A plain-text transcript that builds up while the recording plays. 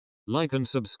Like and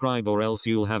subscribe or else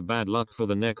you'll have bad luck for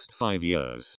the next 5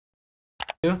 years.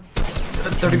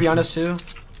 30 behind us too.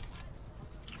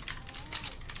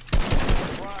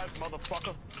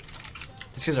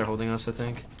 These guys are holding us, I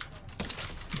think.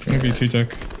 It's gonna be 2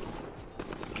 tick.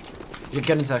 You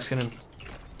get in, Zach, get in.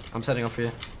 I'm setting up for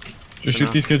you. Just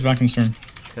shoot these kids back in storm.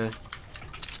 Okay.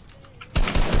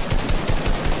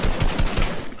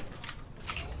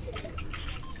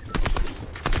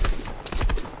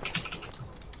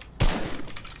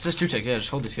 This is 2 tick, yeah,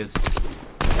 just hold these kids.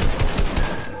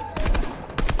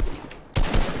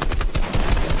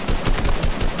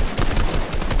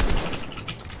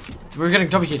 We're getting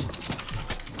double keyed.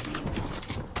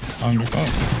 Oh,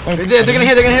 they're gonna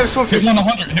hit storm hit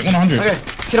 100, hit 100. Okay,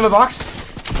 hit him a box.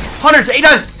 100, 8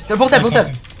 dead! They're both dead, both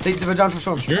dead. They were down from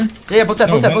storm. Sure? Yeah, both dead,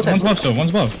 both dead. One's above still, one's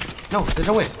above. No, there's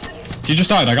no way. He just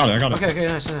died, I got it. Okay,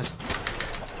 nice.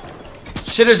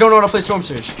 Shitters don't know how to play Storm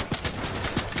Surge.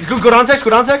 Go down, Sex,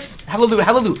 Hella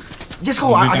loot. Let's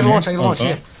go, I gotta launch,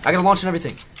 yeah. I gotta launch and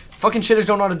everything. Fucking shitters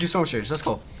don't know how to do Storm Surge, let's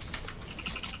go.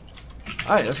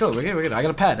 Alright, let's go, we're good. I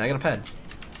got a pad.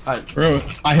 Alright. Bro,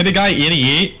 I hit a guy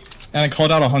 88, and I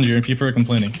called out 100, and people are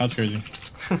complaining. That's crazy.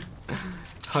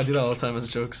 I do that all the time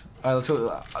as jokes. Alright, let's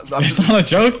go. It's not a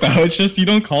joke, though. It's just you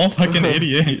don't call fucking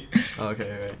 88. Oh,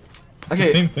 okay, alright. It's the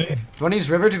same thing. You wanna use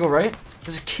river to go right?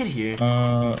 There's a kid here.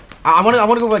 I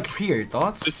wanna go like here.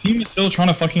 Thoughts? The team is still trying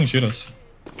to fucking shoot us. Do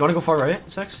you wanna go far right,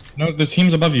 Sex? No, the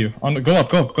team's above you. Go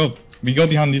up. We go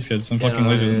behind these kids and fucking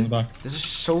laser them in the back. There's a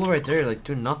solo right there, like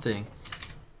doing nothing.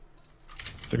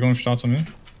 They're going for shots on me. I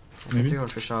think they're going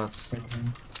for shots. We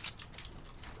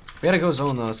gotta go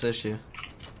zone though, that's the issue.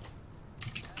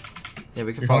 Yeah,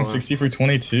 we can follow. You're going 60 for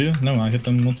 22? No, I hit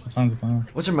them multiple times.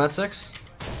 What's your mat, Sex?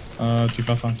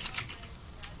 255.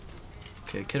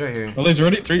 Okay, kid right here. Oh, laser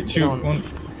ready? 3, 2, 1.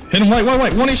 Hit him, white,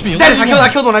 1 HP. Dead! I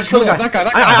killed one, I just killed a guy. That guy.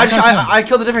 I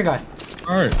killed a different guy.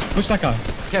 Alright, push that guy.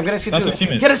 Okay, I'm getting skid That's too. a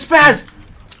teammate. Get a spaz!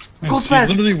 Gold spaz!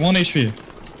 He's literally 1 HP.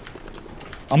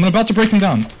 I'm about to break him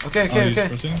down. Okay.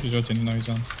 He's rotating, now he's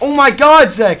on. Oh my god,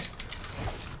 Sex!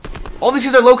 All these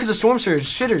kids are low because of Storm Surge.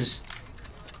 Shitters.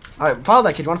 Alright, follow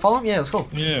that kid. You wanna follow him? Yeah, let's go.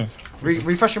 Yeah.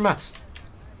 Refresh your mats.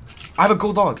 I have a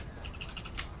gold dog.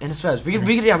 And a spaz. We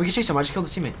can chase him. I just killed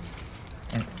his teammate.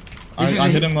 Right. I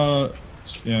hit him,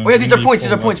 yeah. Oh yeah, these are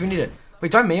points. We need it.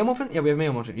 Wait, do I have Mayhem open? Yeah, we have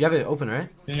Mayhem open. You have it open, right?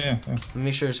 Yeah. Let me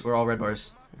make sure we're all red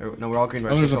bars. No, we're all green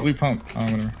bars. Oh, there's a blue pump. Oh,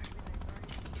 whatever.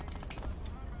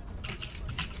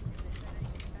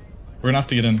 We're gonna have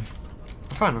to get in.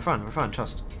 We're fine,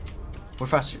 trust. We're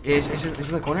faster. Is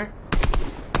in the corner?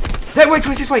 Dead, wait,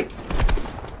 26, wait!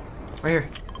 Right here.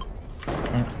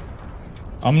 Alright.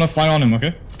 I'm gonna fly on him,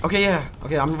 okay? Okay, yeah.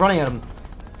 Okay, I'm running at him.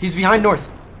 He's behind north.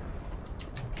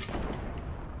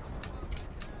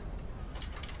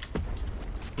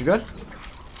 You good?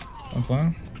 I'm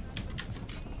flying.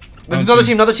 There's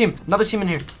another team in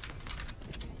here.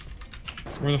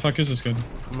 Where the fuck is this kid?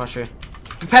 I'm not sure.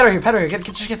 Pad right here.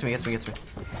 Just get to me. Alright,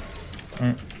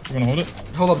 we're gonna hold it.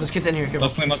 Hold up, this kid's in here. Careful.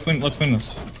 Let's claim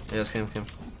this. Yeah, let's claim.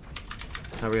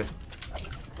 Now we're good.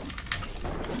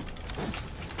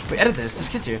 Wait, edit this. This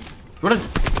kid's here. Run in.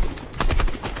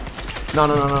 No.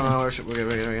 We're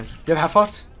good. You have half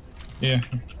pots? Yeah.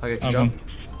 Okay, good job.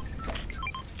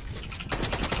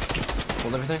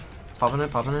 Hold everything. Popping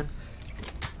it.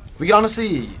 We can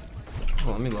honestly...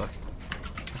 Oh, let me look.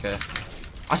 Okay.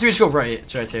 I see we just go right.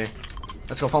 It's right there.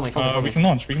 Let's go. Follow me. We can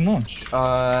launch.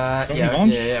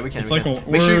 Yeah, we can. It's like a...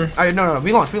 Make sure... No.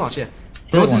 We launch, yeah.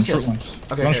 Short launch.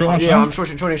 Okay. Short launch. Yeah, I'm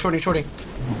shorting.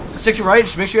 Stick to right.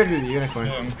 Just make sure you're in a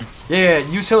corner. Yeah.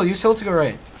 Use hill to go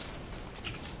right.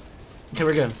 Okay,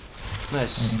 we're good.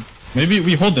 Nice. Maybe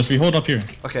we hold this. We hold up here.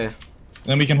 Okay.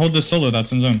 Then we can hold this solo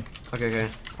that's in zone. Okay.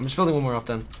 I'm just building one more up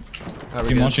then.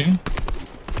 Keep launching.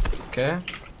 Okay.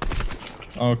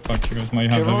 Oh fuck, you guys might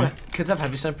have heavy. Kids have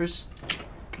heavy snipers.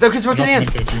 The kids rotating in.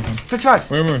 55.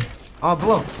 Where? Oh,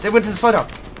 below. They went to the spider.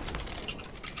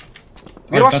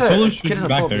 We gotta watch that. Kid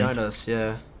isn't pull behind us.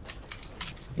 Yeah.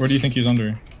 Where do you think he's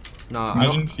under? No,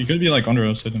 imagine he could be like under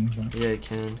us hidden. Yeah, he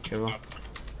can. Careful.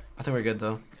 I think we're good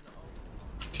though.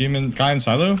 Team and guy in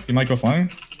silo. He might go flying.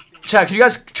 Chat, can you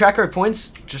guys track our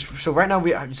points? Just so right now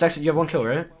Jackson, you have 1 kill,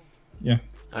 right? Yeah.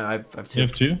 I have 2. You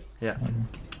have 2? Yeah. Okay.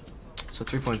 So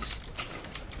 3 points.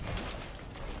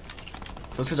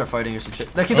 Those kids are fighting or some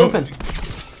shit. That kid's open.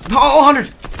 Oh,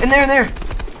 100! In there!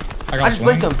 I just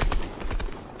blinked him.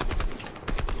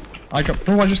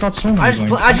 Bro, I just got so many. I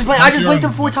just blinked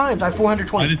him 4 times. I have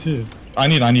 420. I did too. I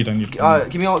need.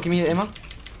 Give me ammo.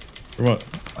 For what?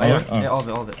 Yeah, all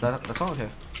of it. That's all. Okay.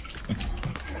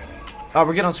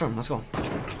 We're getting on storm. Let's go.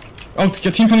 Oh,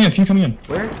 team coming in.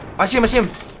 Where? I see him.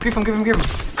 Grief him, grief him.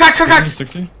 Cracks, cracks!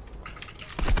 60.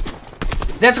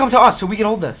 They have to come to us so we can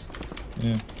hold this.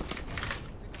 Yeah.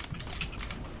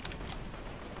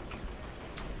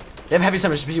 They have heavy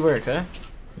snipers, just be aware, okay?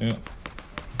 Yeah.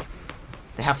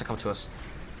 They have to come to us.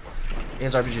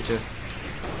 Against RPG too.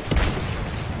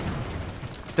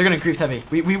 They're gonna grief heavy.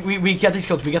 We get these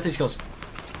kills, we get these kills.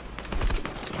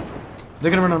 They're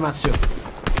gonna run on mats too.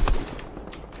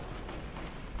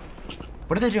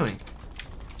 What are they doing?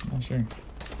 Not sure.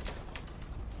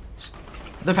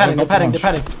 They're padding, they're padding, they're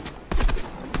padding.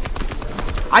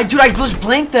 Dude, I just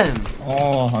blanked them.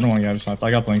 Oh, I don't want to get sniped.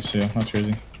 I got blanks too. That's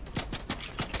crazy.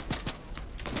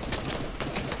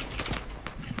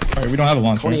 Alright, we don't have a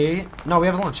launch, 28? Right? No, we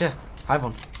have a launch, yeah. I have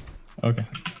one. Okay.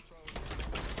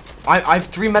 I have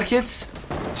 3 medkits,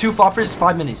 2 floppers,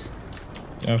 5 minis.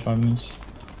 Yeah, 5 minutes.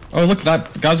 Oh, look,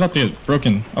 that guy's about to get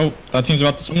broken. Oh, that team's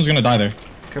about to... Someone's gonna die there.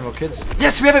 Careful, kids.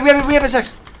 Yes, we have it, we have it, we have it,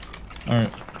 Sex.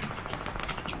 Alright.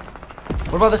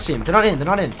 What about this team? They're not in, they're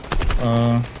not in.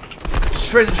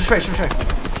 Just right.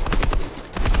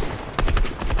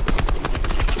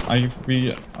 I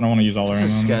don't want to use all our ammo.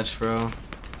 This is sketch, bro.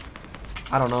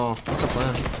 I don't know. What's the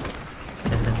plan?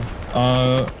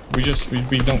 We give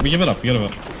it up. We give it up.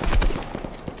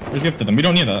 We just gifted them. We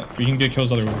don't need that. We can get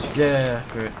kills otherwise. Yeah.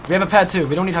 Great. We have a pad too.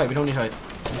 We don't need height.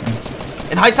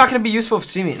 And height's not gonna be useful if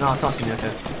see me. No, it's not see me.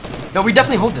 Okay. No, we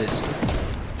definitely hold this.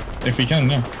 If we can,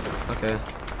 yeah. Okay.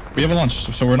 We have a launch,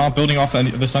 so we're not building off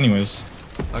this anyways.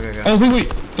 Okay. Oh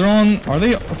wait. They're on. Are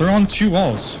they? They're on 2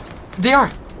 walls. They are.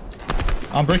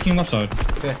 I'm breaking left side.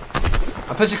 Okay.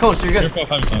 I pushed the cone, so you're good. Careful,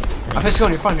 5%. I pushed the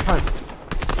cone. You're fine. The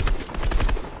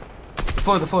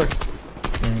floor.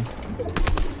 Yeah.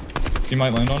 He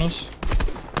might land on us.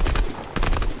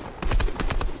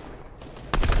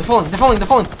 They're falling.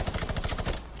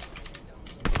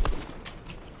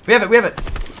 We have it. Right.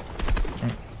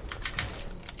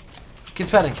 Kids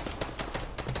padding.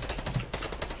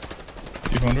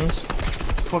 Keep under us.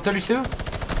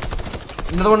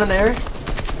 1232. Another one in the air.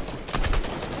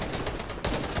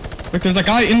 Look, there's a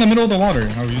guy in the middle of the water.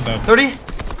 Oh, he's dead. 30.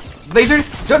 Laser.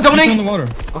 Double He's in the nade. water.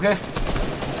 Okay.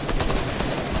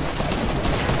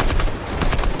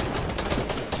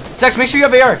 Sex, make sure you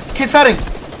have AR. Kids padding.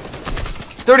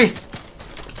 30.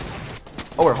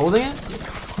 Oh, we're holding it?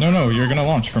 No, you're gonna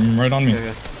launch from right on me.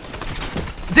 Okay.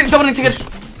 Double nade ticket.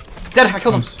 Dead. I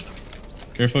killed him.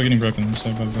 Careful getting broken. I'm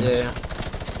saved by the bullets. Yeah.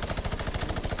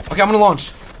 Okay, I'm gonna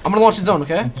launch. I'm gonna launch in zone,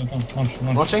 okay? Launch.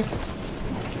 Launching.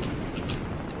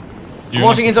 I'm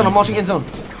launching in zone.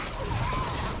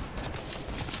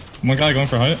 One guy going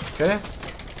for height. Okay.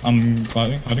 I'm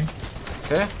hiding.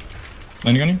 Okay.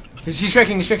 Landing on you. He's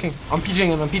shrinking. I'm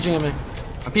PGing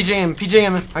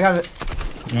him. I got it.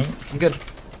 Yeah. I'm good.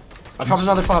 I popped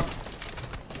another flop.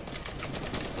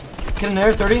 Get in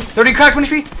there, 30. 30 cracks,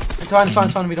 ministry! It's fine,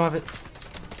 we don't have it.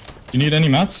 Do you need any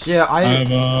mats? Yeah, I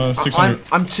have 600.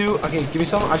 I'm 2. Okay, give me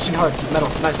some. I just need hard. Metal.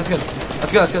 Nice, that's good.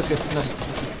 Nice.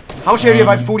 How much area do you have?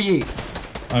 I have 48.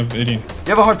 I have 80. You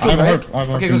have a hard pool, right?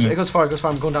 Okay, it goes far.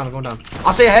 I'm going down.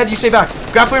 I'll stay ahead, you stay back.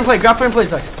 Grappler and play,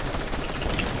 Zex.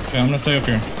 Okay, I'm gonna stay up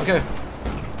here. Okay.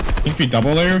 Think we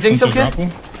double layer Ding since there's some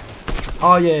kid? grapple?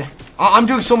 Oh, yeah. I'm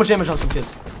doing so much damage on some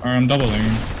kids. Alright, I'm double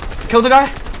layering. Kill the guy?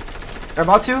 Or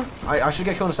about to? I should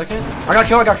get killed in a second. I got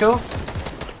kill.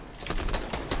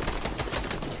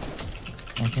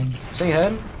 Okay. Stay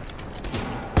ahead.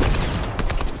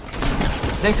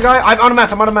 Thanks, guy. I'm out of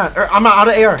mats. I'm out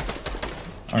of AR.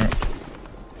 Alright.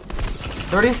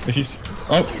 30? If he's...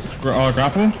 Oh,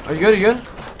 grapple? Are you good?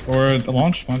 Or the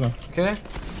launch? My bad. Okay.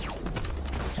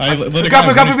 I lit a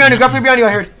Grappler behind you,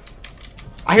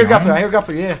 I hear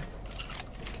grappler, yeah.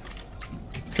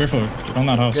 Careful, get on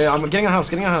that house. Yeah, I'm getting on house.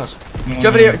 Do you No, have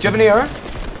an AR?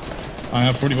 I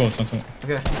have 40 bullets, that's it.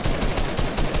 Okay.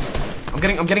 I'm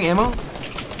getting ammo.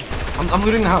 I'm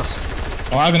looting the house.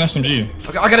 Oh, I have an SMG.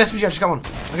 Okay, I got SMG, I just got one.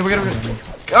 Okay, we're good.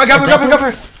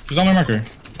 Grappler. He's on my marker.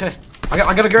 Okay. I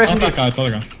got a gear It's SMG. not that guy, it's the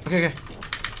other guy. Okay.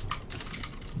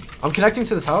 I'm connecting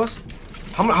to this house.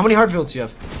 How many hard builds do you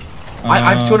have?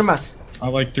 I have 200 mats. I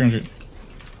have like 300.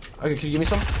 Okay, can you give me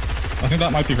some? I think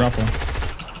that might be grapple.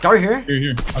 Guy right here?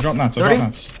 Here. I dropped mats,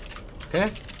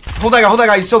 Okay. Hold that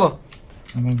guy, he's solo.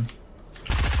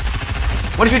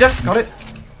 What is he done? Got it.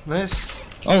 Nice.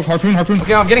 Oh, harpoon.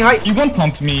 Okay, I'm getting height. He one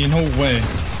pumped me, no way.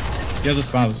 He has a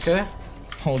spaz. Okay.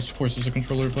 Oh, of course, he's a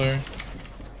controller player.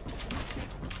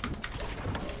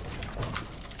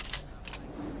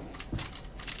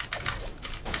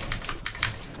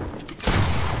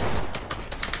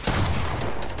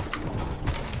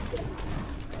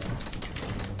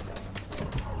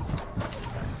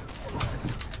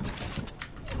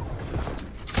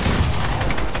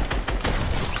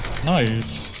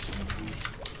 Nice.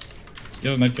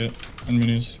 You have a medkit and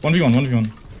minis. 1v1,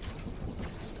 1v1.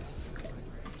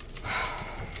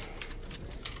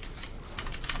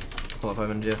 Hold up,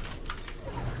 I'm in jail.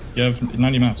 You have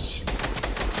 90 mats.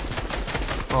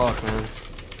 Fuck, man.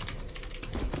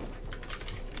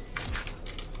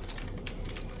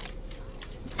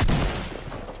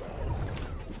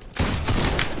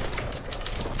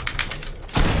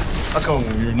 Let's go.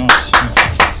 Oh, you're nuts.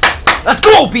 Let's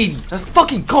go, baby. Let's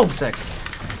fucking go, sex.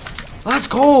 Let's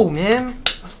go, man.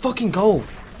 Let's fucking go.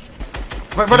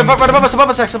 Right above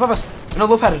us, sex, above us. We're not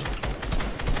low padded.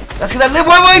 Let's get that lip.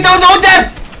 Wait, don't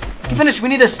dead. Get finished. We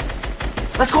need this.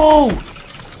 Let's go.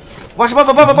 Watch above.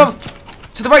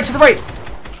 To the right.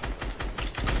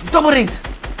 Double ringed.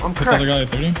 I'm Hit the correct. other guy at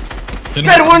 30.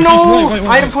 Dead one, no.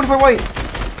 White. Item 24 white.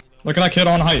 Look at that kid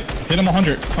on height. Hit him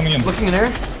 100. Coming in. Looking in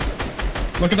there.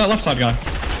 Look at that left side guy.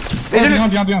 Laser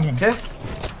Behind him. Okay.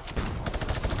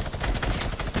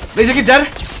 Laser get dead.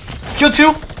 Kill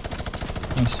 2.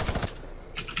 Nice.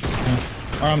 Okay.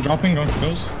 Alright, I'm dropping, going for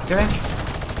kills. Okay.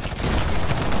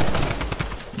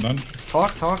 I'm done.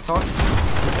 Talk.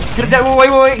 Get it dead.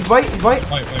 Wait. He's white. Wait,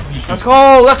 Let's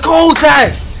go,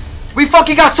 Zach. We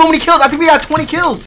fucking got so many kills. I think we got 20 kills.